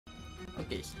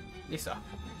Ok, listo.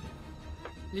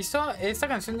 Listo, esta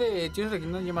canción de Tears of the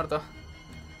Kingdom ya me hartó.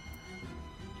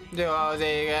 De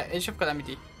Age of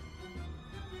Calamity.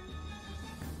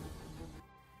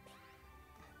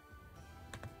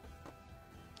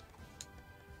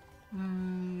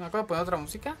 Acabo de poner otra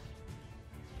música.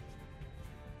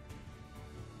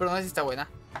 Pero no sé si está buena.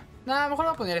 Nada, mejor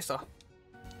voy a poner esto.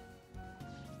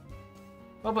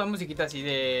 Voy a poner musiquita así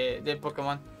de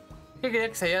Pokémon. Yo quería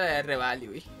que saliera la de Revali,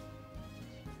 güey.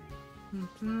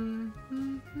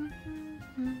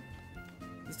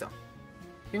 Listo.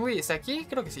 ¿Pingüi está aquí?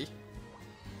 Creo que sí.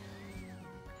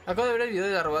 Acabo de ver el video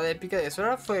de la robada épica de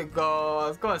Sora. Fue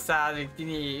God. ¿Cómo estás,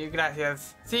 Victini?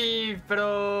 Gracias. Sí,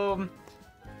 pero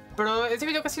ese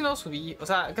video casi no lo subí. O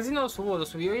sea, casi no lo subo. Lo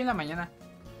subí hoy en la mañana.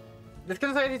 Es que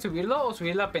no sabía si subirlo o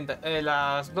subir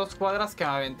las 2 cuadras que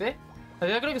me aventé. O sea,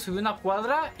 yo creo que subí una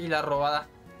cuadra y la robada.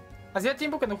 Hacía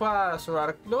tiempo que no jugaba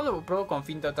Sora. Luego lo pruebo con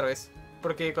finta otra vez.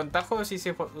 Porque con tajo sí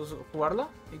sé jugarlo.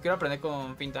 Y quiero aprender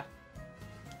con finta.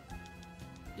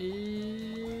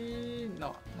 Y...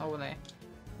 no abonné.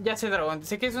 Ya sé, dragón.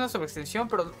 Sé que es una sobreextensión,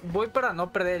 pero voy para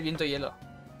no perder el viento y hielo.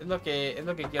 Es lo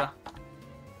que quiero.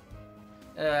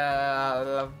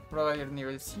 La prueba del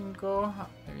nivel 5.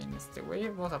 Ahí viene este güey.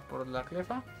 Vamos a por la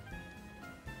clefa.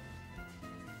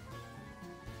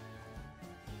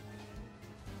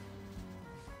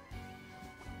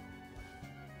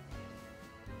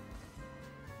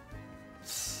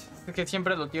 Es que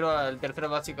siempre lo tiro al tercer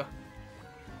básico.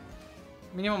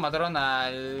 Mínimo mataron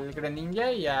al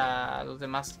Greninja y a los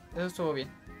demás. Eso estuvo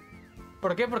bien.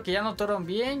 ¿Por qué? Porque ya notaron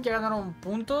bien, ya ganaron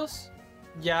puntos.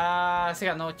 Ya se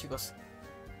ganó, chicos.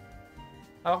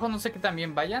 Abajo no sé qué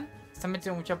también vayan. Están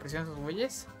metiendo mucha presión esos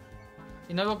güeyes.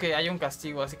 Y no veo que haya un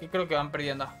castigo, así que creo que van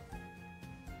perdiendo.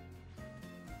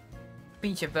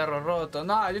 Pinche perro roto.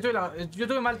 No, yo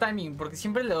tuve mal timing, porque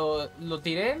siempre lo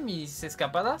tiré, mis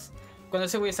escapadas, cuando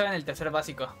ese güey estaba en el tercer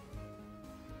básico.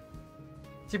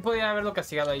 Sí podía haberlo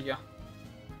castigado ahí yo.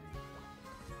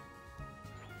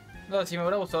 No, si me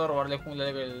hubiera gustado robarle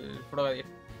el Frogadier.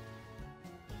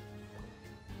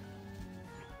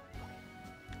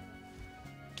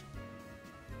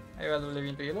 Ahí va el doble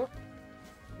viento y hielo.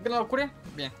 ¿Que no lo cure?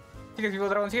 Bien. Sigues vivo,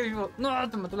 dragón, sigues vivo. No,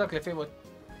 te mató la Clefable.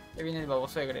 Ahí viene el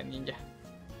baboso de Greninja.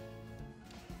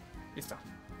 Listo.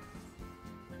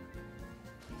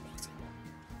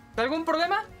 ¿Algún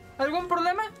problema? ¿Algún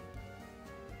problema?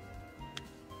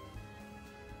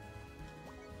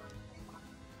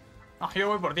 Ah, yo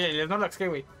voy por ti. El Snorlax, ¿qué,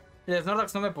 güey? El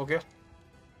Snorlax no me pokeó.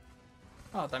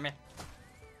 No, también.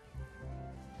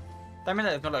 También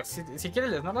el Snorlax. Si quiere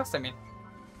el Snorlax, también.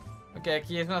 Ok,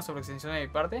 aquí es una sobreextensión de mi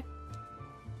parte.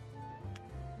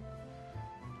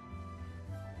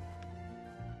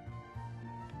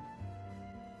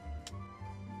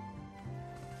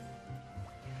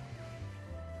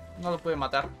 No lo pude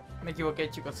matar. Me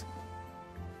equivoqué, chicos.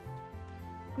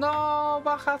 No,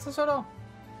 baja, Sosoro.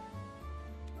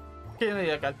 Que yo no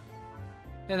diría acá.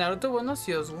 De Naruto, bueno,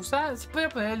 si os gusta, sí podría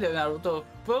poner el de Naruto.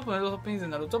 Puedo poner los openings de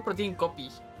Naruto, pero tienen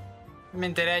copy. Me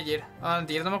enteré ayer. Ah,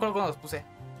 no me acuerdo cuando los puse.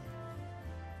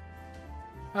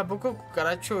 ¿A poco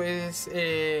Cucaracho es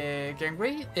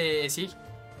Kenway? Sí.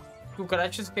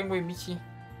 Cucaracho es Kenway Michi.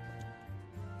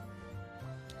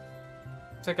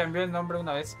 Se cambió el nombre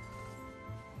una vez.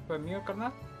 ¿Fue mío,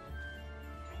 carnal?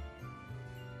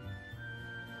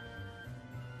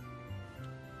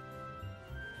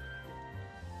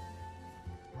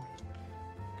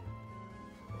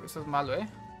 Eso es malo, ¿eh?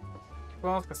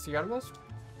 ¿Podemos castigarlos?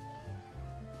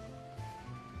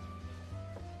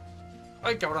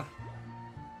 ¡Ay, cabrón!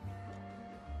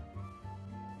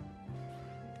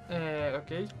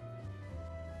 Ok.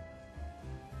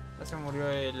 Ya se murió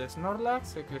el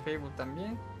Snorlax, el Clefable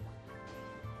también.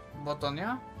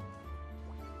 Botoneó.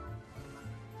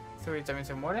 Este güey también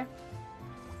se muere.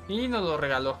 Y nos lo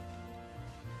regaló.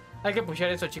 Hay que pushear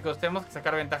eso, chicos. Tenemos que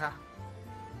sacar ventaja.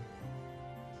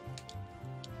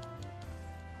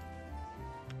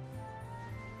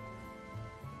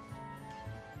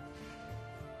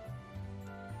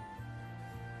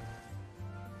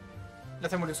 Ya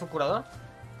se murió su curador.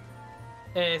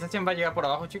 Sacian va a llegar por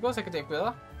abajo, chicos. Hay que tener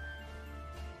cuidado.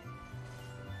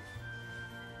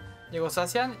 Llegó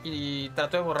Sacian y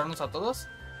trató de borrarnos a todos.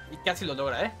 Y casi lo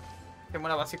logra, ¿eh? Que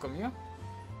muera básico mío.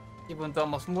 Y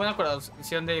puntuamos. Buena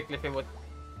curación de Clefable.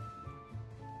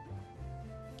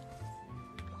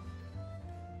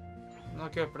 No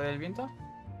quiero perder el viento.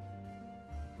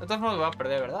 De todas formas lo voy a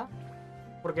perder, ¿verdad?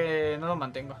 Porque no lo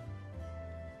mantengo.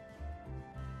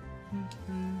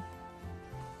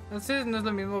 Entonces no es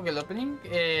lo mismo que el opening.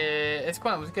 Es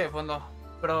con la música de fondo.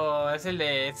 Pero es el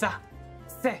de Sa.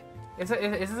 Se.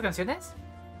 Esas canciones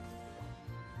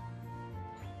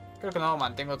Creo que no lo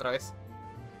mantengo otra vez.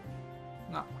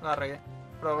 No, la regué.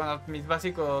 Pero bueno, mis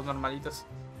básicos normalitos.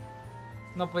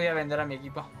 No podía vender a mi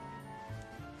equipo.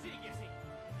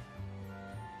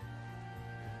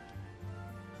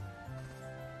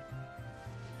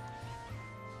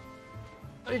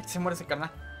 Ay, se muere ese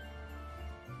carnal.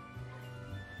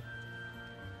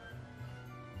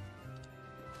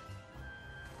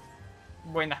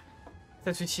 Buena.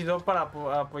 Se suicidó para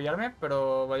apoyarme,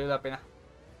 pero valió la pena.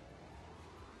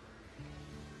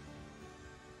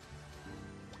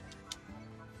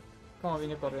 Como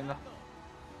viene corriendo.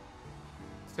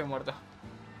 Estoy muerto.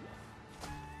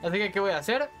 Así que, ¿qué voy a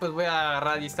hacer? Pues voy a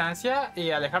agarrar distancia y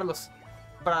alejarlos.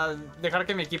 Para dejar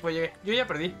que mi equipo llegue. Yo ya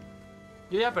perdí.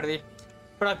 Yo ya perdí.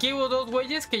 Pero aquí hubo dos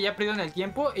güeyes que ya perdieron el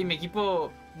tiempo y mi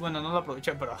equipo, bueno, no lo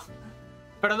aprovechó, pero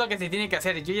es lo que se tiene que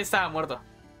hacer. Yo ya estaba muerto.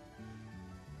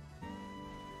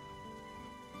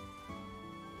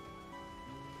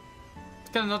 Es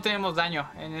que no tenemos daño.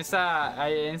 En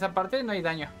esa parte no hay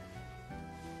daño.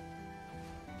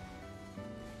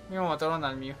 Me mataron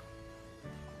al mío.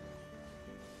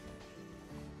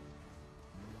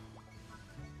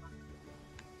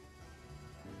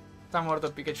 Está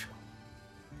muerto Pikachu.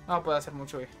 No puede hacer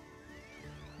mucho, güey.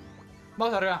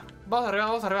 Vamos arriba, vamos arriba,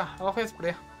 vamos arriba. Abajo es por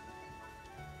allá.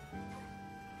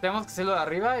 Tenemos que hacerlo de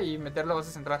arriba y meterlo a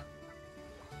base central.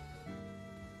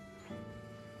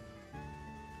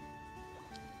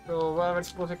 Pero voy a ver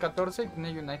si puedo hacer 14 y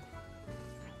tener Unite.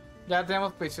 Ya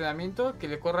tenemos posicionamiento. Que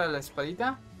le corra la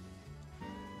espadita.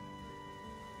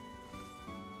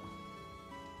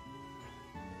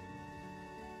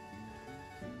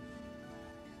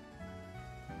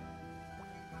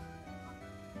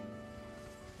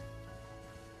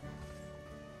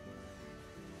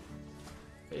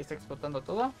 Ahí está explotando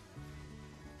todo.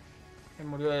 Se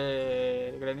murió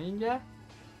el Greninja.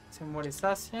 Se muere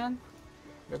Sacian.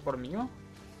 Ve por mí.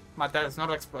 Maté al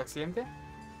Snorlax por accidente.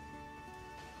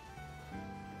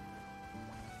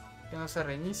 Que no se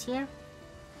reinicie.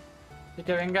 Y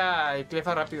que venga el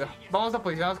Clefa rápido. Vamos a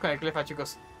posicionarnos con el Clefa,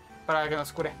 chicos. Para que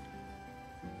nos cure.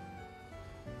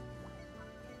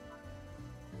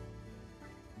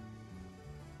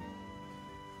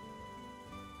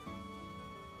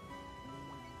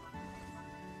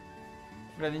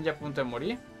 Greninja a punto de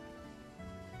morir.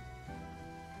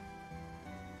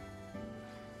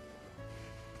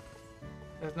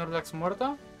 Snorlax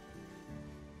muerto.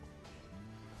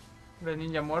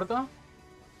 Greninja muerto.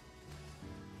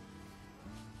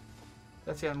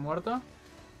 Glaceon muerto.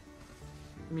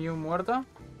 Mew muerto.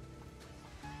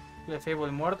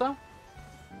 Clefable muerto.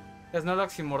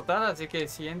 Snorlax inmortal, así que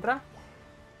sí entra.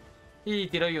 Y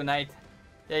tiró Unite.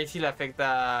 Y ahí sí le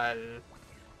afecta al...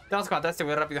 Tenemos que matar a este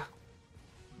güey rápido.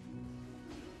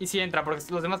 Y sí entra, porque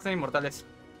los demás están inmortales.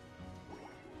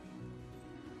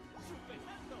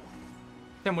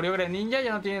 Se murió Greninja,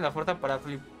 ya no tiene la fuerza para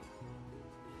flip.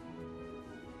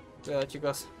 Cuidado,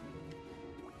 chicos.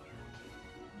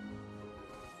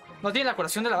 No tiene la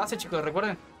curación de la base, chicos,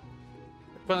 recuerden.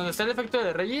 Cuando está el efecto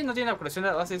de Reggie, no tiene la curación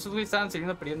de la base. Esos güeyes estaban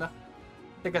saliendo perdiendo.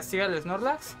 Te castiga el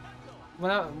Snorlax.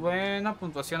 Buena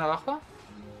puntuación abajo.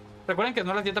 Recuerden que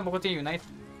Snorlax ya tampoco tiene Unite.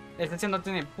 El Glaceon no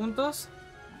tiene puntos.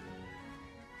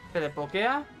 Se le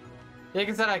pokea. Y hay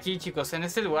que estar aquí, chicos, en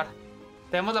este lugar.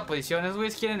 Tenemos la posición. Esos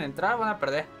güeyes quieren entrar, van a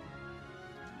perder.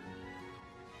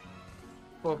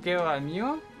 Pokeo al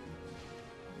Mew.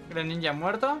 Greninja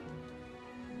muerto.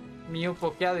 Mew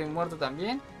pokeado y muerto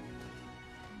también.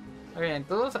 Muy bien,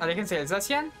 todos, aléjense del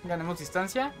Zacian. Ganemos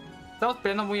distancia. Estamos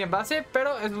peleando muy en base,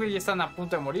 pero esos güeyes ya están a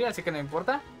punto de morir, así que no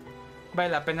importa. Vale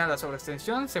la pena la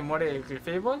sobreextensión. Se muere el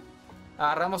Clefable.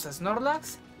 Agarramos a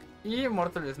Snorlax. Y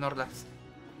muerto el Snorlax.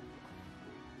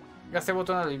 Gasté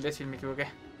botón a lo imbécil, me equivoqué.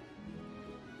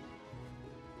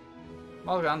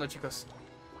 Vamos ganando, chicos.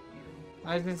 No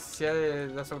hay necesidad de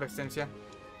la sobreextensión.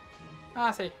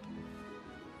 Ah, sí.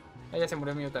 Ella se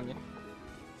murió mío también.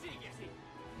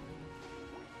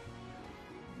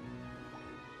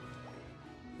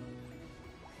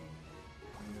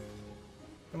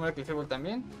 Se muere Clefable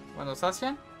también. Bueno,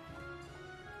 Sacian.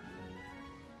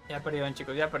 Ya perdieron,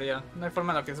 chicos, ya perdieron. No hay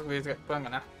forma en la que esos güeyes puedan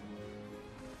ganar.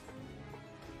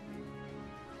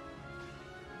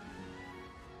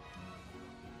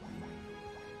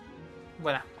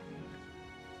 Buena.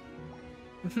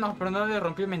 No, pero no le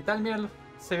rompió mental, míralo.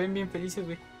 Se ven bien felices,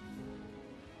 güey.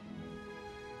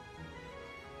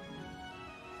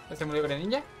 ¿Ya se murió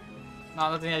Greninja?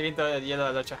 No, no tenía el viento de hielo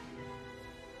de la locha.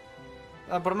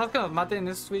 Por más que nos maten,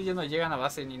 esos güeyes ya no llegan a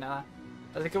base ni nada.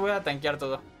 Así que voy a tanquear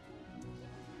todo.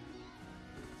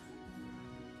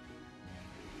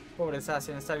 Pobre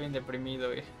Zacian, está bien deprimido,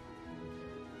 güey.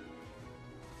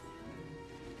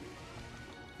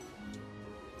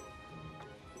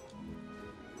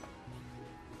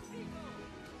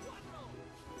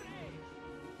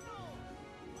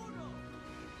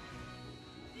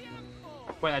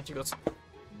 Bueno, chicos.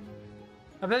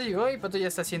 Apenas llegó y Pato ya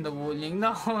está haciendo bullying.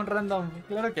 No, random,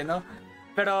 claro que no.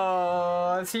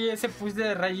 Pero sí, ese push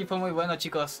de Reggie fue muy bueno,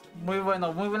 chicos. Muy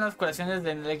bueno, muy buenas curaciones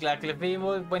de la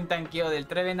Clefable, buen tanqueo del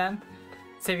Trevenant.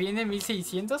 Se viene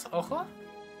 1600, ojo.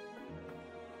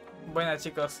 Buena,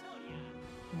 chicos.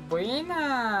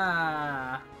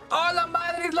 Buena. ¡Oh, la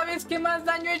madre! Es la vez que más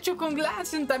daño he hecho con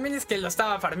Glaceon. También es que lo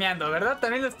estaba farmeando, ¿verdad?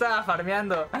 También lo estaba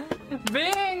farmeando.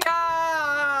 ¡Venga!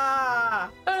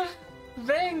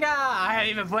 ¡Venga!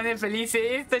 ¡Ay, me pone feliz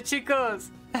esto, chicos!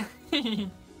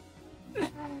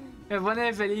 Me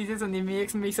pone feliz eso, ni mi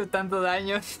ex me hizo tanto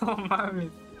daño. No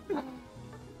mames.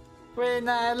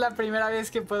 Buena, es la primera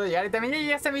vez que puedo llegar. Y también ya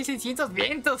llegué hasta 1600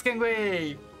 vientos, Ken,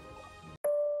 güey.